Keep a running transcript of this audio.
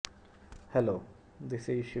Hello, this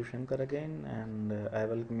is Shiv Shankar again, and I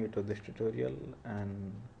welcome you to this tutorial.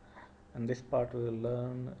 And in this part, we will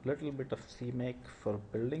learn a little bit of CMake for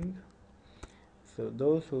building. So,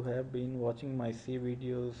 those who have been watching my C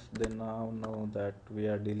videos, they now know that we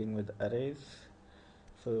are dealing with arrays.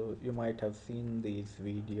 So, you might have seen these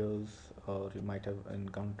videos, or you might have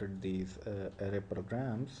encountered these array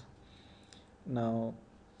programs. Now,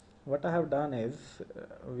 what I have done is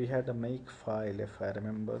we had a make file, if I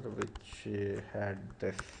remember, which had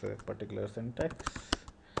this particular syntax.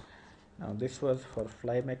 Now this was for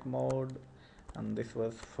fly make mode, and this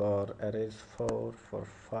was for arrays 4, for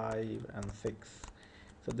 5 and 6.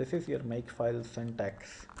 So this is your make file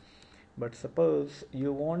syntax. But suppose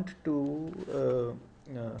you want to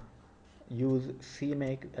use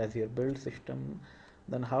CMake as your build system,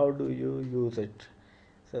 then how do you use it?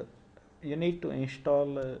 So you need to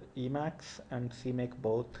install Emacs and CMake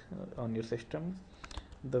both on your system.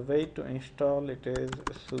 The way to install it is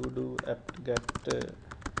sudo apt-get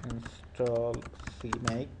install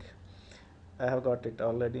CMake. I have got it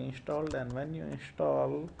already installed, and when you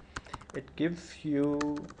install, it gives you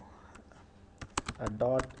a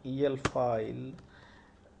 .el file,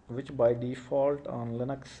 which by default on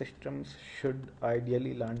Linux systems should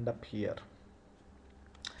ideally land up here.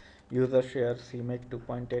 User share CMake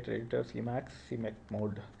 2.8 editor Emacs CMake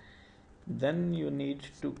mode. Then you need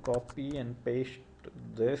to copy and paste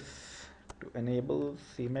this to enable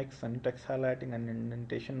CMake syntax highlighting and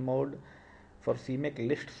indentation mode for CMake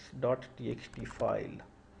lists.txt file.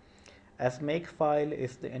 As make file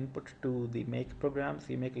is the input to the make program,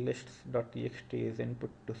 CMake lists.txt is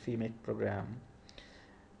input to CMake program.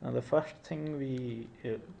 Now the first thing we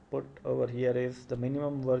put over here is the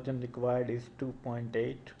minimum version required is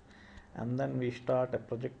 2.8, and then we start a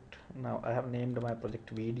project. Now I have named my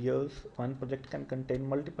project videos. One project can contain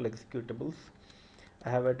multiple executables. I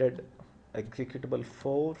have added executable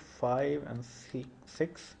 4, 5 and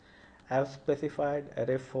 6. I have specified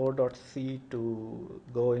array 4.c to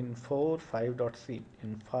go in 4, 5.c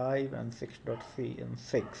in 5 and 6.c in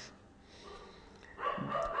 6.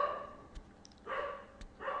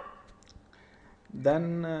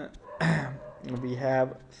 Then we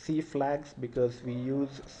have C flags because we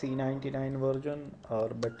use C99 version, or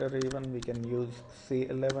better even we can use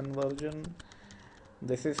C11 version.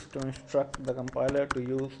 This is to instruct the compiler to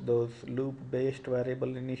use those loop based variable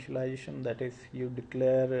initialization, that is you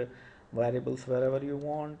declare variables wherever you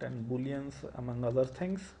want and booleans among other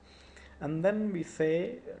things. And then we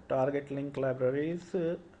say target link libraries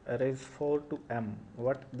arrays 4 to m.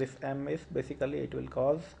 What this m is, basically it will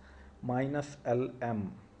cause minus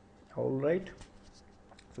lm. Alright,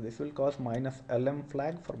 so this will cause minus lm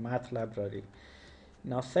flag for math library.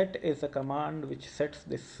 Now set is a command which sets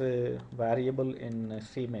this variable in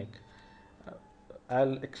CMake.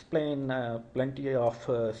 I'll explain plenty of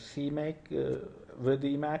CMake with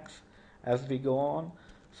Emacs as we go on.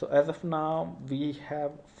 So as of now we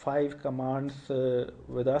have 5 commands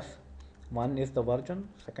with us. One is the version,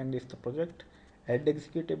 second is the project, add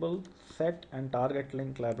executable, set and target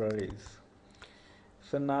link libraries.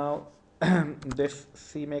 So now this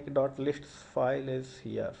cmake.lists file is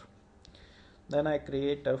here. Then I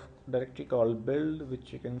create a directory called build,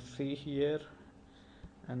 which you can see here,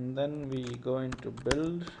 and then we go into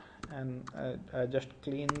build, and I just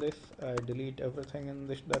clean this. I delete everything in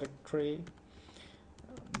this directory.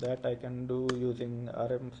 That I can do using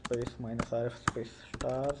rm space minus rf space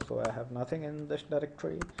star, so I have nothing in this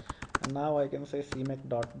directory. And now I can say cmake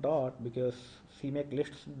dot because cmake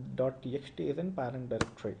lists.txt is in parent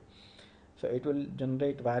directory. So it will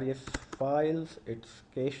generate various files, its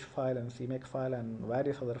cache file and CMake file and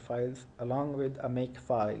various other files along with a make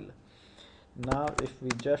file. Now if we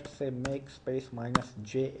just say make space minus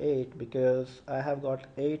J8, because I have got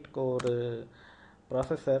 8 core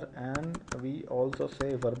processor, and we also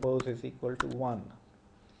say verbose is equal to 1.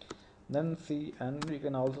 Then see, and we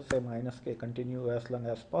can also say minus K, continue as long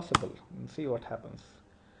as possible, and see what happens.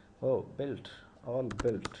 Oh, built, all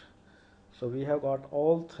built. So we have got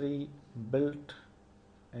all 3 built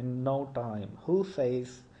in no time. Who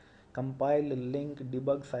says compile link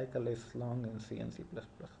debug cycle is long in C and C++?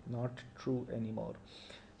 Not true anymore.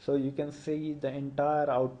 So you can see the entire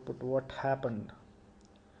output, what happened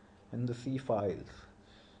in the C files.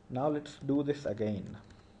 Now let's do this again.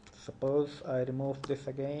 Suppose I remove this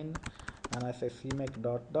again and I say cmake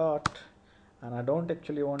dot, and I don't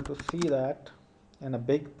actually want to see that in a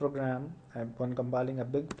big program. When compiling a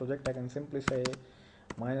big project, I can simply say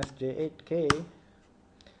minus J8K.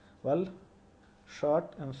 Well,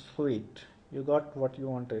 short and sweet, you got what you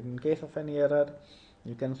wanted. In case of any error,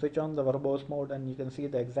 you can switch on the verbose mode and you can see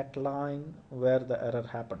the exact line where the error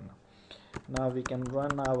happened. Now we can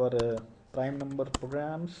run our prime number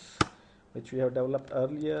programs which we have developed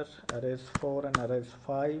earlier, arrays 4 and arrays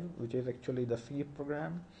 5, which is actually the C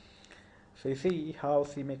program. So you see how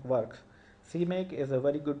CMake works. CMake is a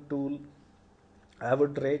very good tool. I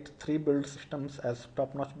would rate 3 build systems as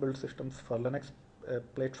top-notch build systems for Linux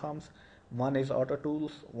platforms. One is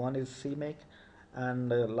AutoTools, one is CMake, and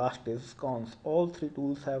last is Sconce. All 3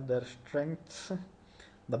 tools have their strengths.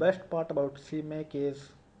 The best part about CMake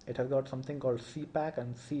is it has got something called CPack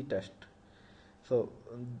and CTest. So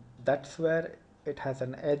that's where it has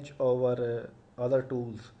an edge over other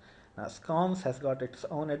tools. Now Sconce has got its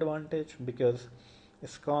own advantage because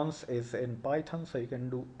Sconce is in Python, so you can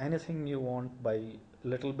do anything you want by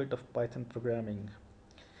little bit of Python programming.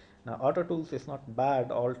 Now AutoTools is not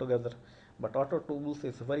bad altogether, but AutoTools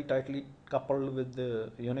is very tightly coupled with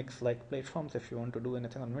the Unix-like platforms. If you want to do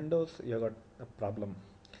anything on Windows, you got a problem.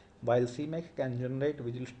 While CMake can generate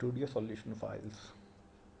Visual Studio solution files.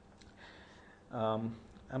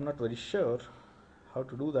 I'm not very sure how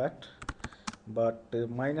to do that, but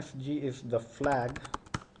 -g is the flag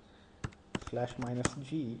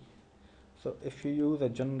 /-g. So if you use a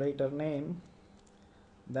generator name,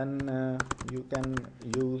 then you can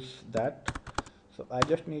use that. So I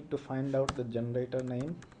just need to find out the generator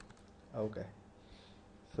name. Okay,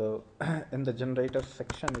 so in the generator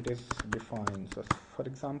section it is defined. So for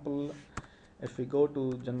example, if we go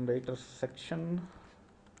to generator section,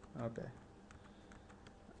 okay,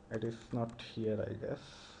 it is not here, I guess.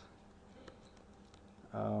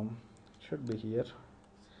 Should be here.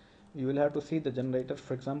 You will have to see the generator.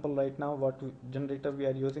 For example, right now what generator we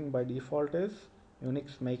are using by default is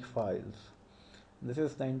Unix make files. This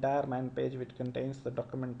is the entire man page which contains the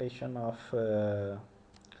documentation of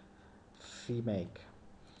CMake.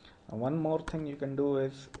 One more thing you can do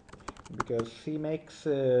is, because CMake's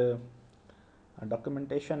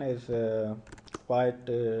documentation is quite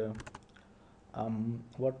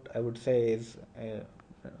what I would say is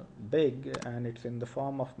big, and it's in the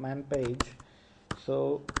form of man page.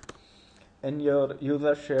 So in your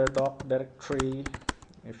user share doc directory,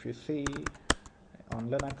 if you see on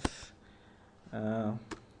Linux,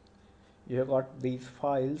 you have got these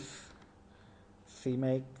files,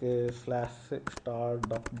 CMake /star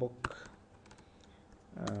docbook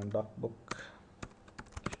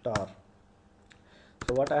star.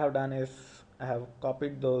 So what I have done is I have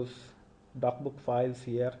copied those docbook files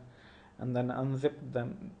here and then unzipped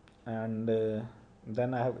them, and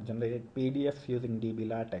then I have generated PDFs using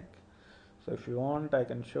db-latex. So if you want, I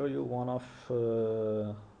can show you one of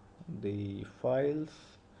the files.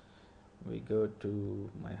 We go to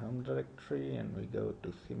my home directory and we go to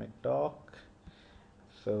CMake doc.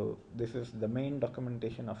 So this is the main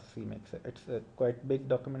documentation of CMake. So it's a quite big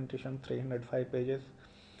documentation, 305 pages.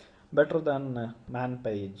 Better than man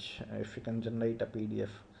page if you can generate a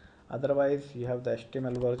PDF. Otherwise you have the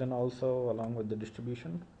HTML version also along with the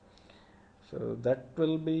distribution. So that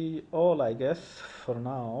will be all, I guess, for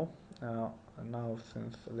now. Now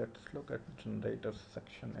since let's look at generators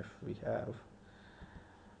section if we have.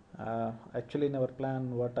 Actually never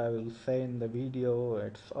plan what I will say in the video,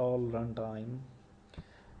 it's all runtime.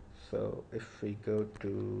 So if we go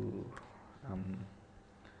to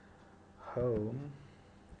home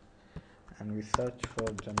and we search for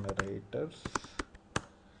generators,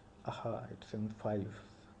 aha, it's in 5,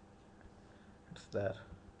 it's there.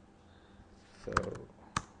 So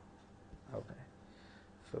okay,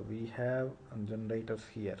 so we have generators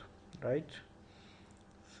here, right?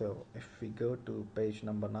 So if we go to page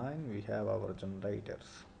number 9, we have our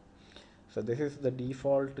generators. So this is the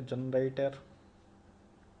default generator.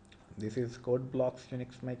 This is code blocks,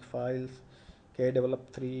 Unix make files, kdevelop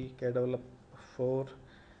 3, kdevelop 4.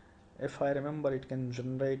 If I remember, it can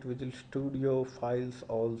generate Visual Studio files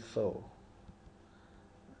also.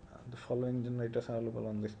 The following generators are available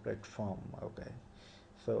on this platform. Okay,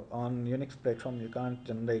 so on Unix platform you can't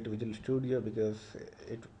generate Visual Studio because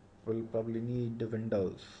it will probably need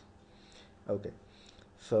Windows. Okay,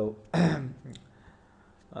 so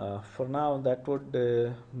for now that would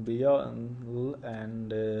be all,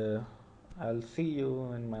 and I'll see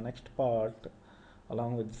you in my next part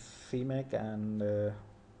along with CMake and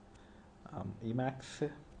Emacs,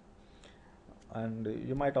 and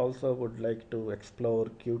you might also would like to explore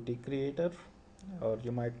Qt Creator, or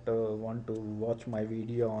you might want to watch my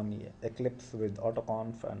video on Eclipse with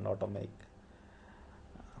AutoConf and AutoMake.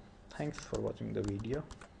 Thanks for watching the video.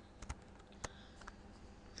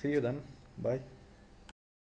 See you then. Bye.